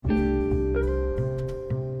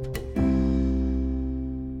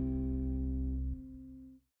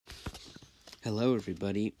Hello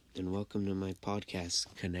everybody, and welcome to my podcast,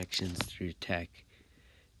 Connections Through Tech.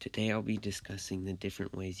 Today I'll be discussing the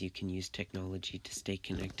different ways you can use technology to stay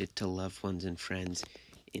connected to loved ones and friends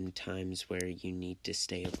in times where you need to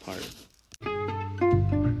stay apart.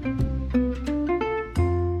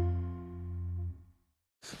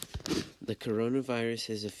 The coronavirus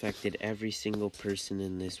has affected every single person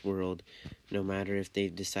in this world, no matter if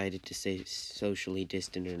they've decided to stay socially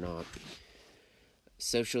distant or not.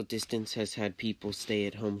 Social distance has had people stay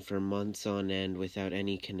at home for months on end without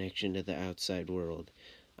any connection to the outside world.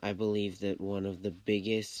 I believe that one of the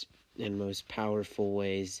biggest and most powerful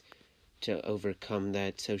ways to overcome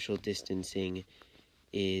that social distancing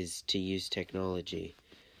is to use technology.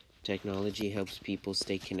 Technology helps people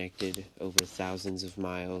stay connected over thousands of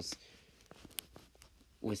miles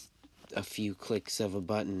with a few clicks of a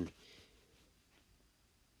button.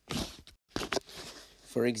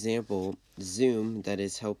 For example, Zoom, that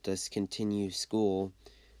has helped us continue school,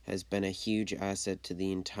 has been a huge asset to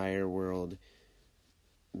the entire world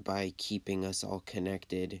by keeping us all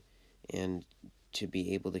connected and to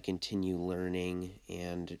be able to continue learning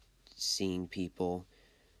and seeing people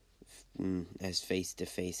as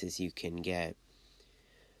face-to-face as you can get.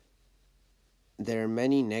 There are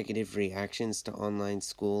many negative reactions to online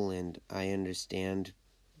school, and I understand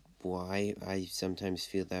why. I sometimes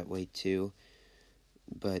feel that way too.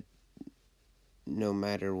 But no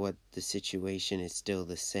matter what the situation, is still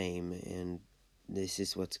the same, and this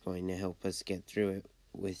is what's going to help us get through it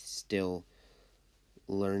with still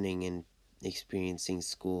learning and experiencing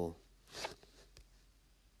school.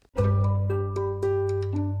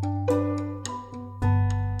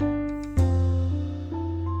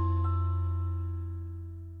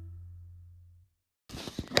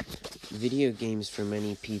 Video games for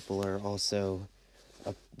many people are also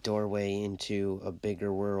a doorway into a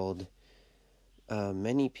bigger world.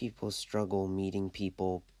 Many people struggle meeting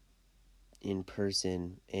people in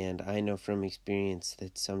person, and I know from experience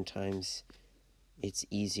that sometimes it's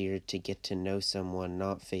easier to get to know someone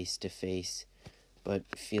not face to face, but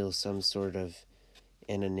feel some sort of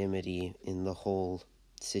anonymity in the whole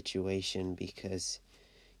situation because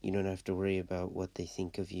you don't have to worry about what they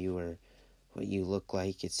think of you or what you look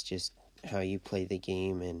like. It's just how you play the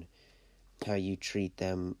game and how you treat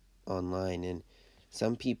them online. And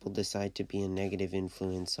some people decide to be a negative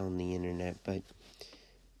influence on the internet, but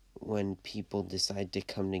when people decide to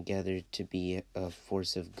come together to be a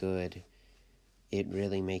force of good, it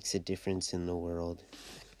really makes a difference in the world.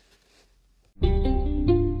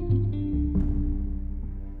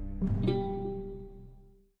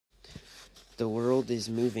 The world is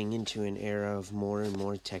moving into an era of more and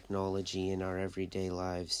more technology in our everyday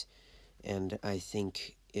lives, and I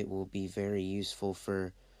think it will be very useful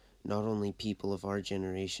for not only people of our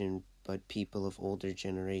generation, but people of older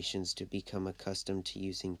generations to become accustomed to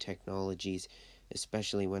using technologies,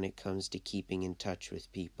 especially when it comes to keeping in touch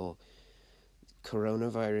with people.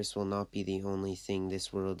 Coronavirus will not be the only thing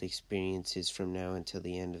this world experiences from now until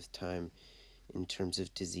the end of time in terms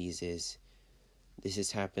of diseases. This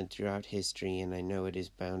has happened throughout history, and I know it is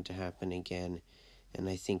bound to happen again. And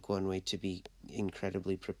I think one way to be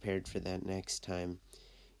incredibly prepared for that next time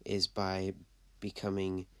is by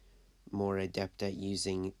becoming more adept at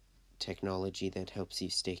using technology that helps you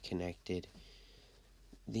stay connected.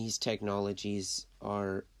 These technologies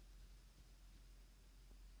are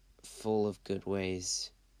full of good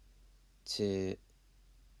ways to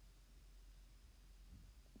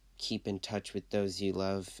keep in touch with those you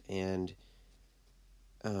love and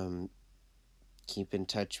keep in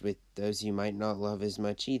touch with those you might not love as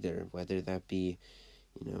much either, whether that be,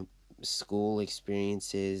 school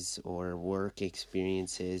experiences or work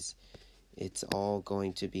experiences. It's all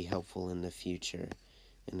going to be helpful in the future,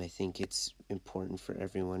 and I think it's important for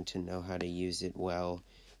everyone to know how to use it well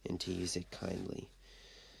and to use it kindly.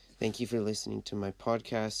 Thank you for listening to my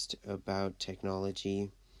podcast about technology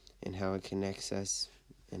and how it connects us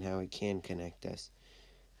and how it can connect us.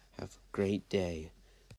 Have a great day.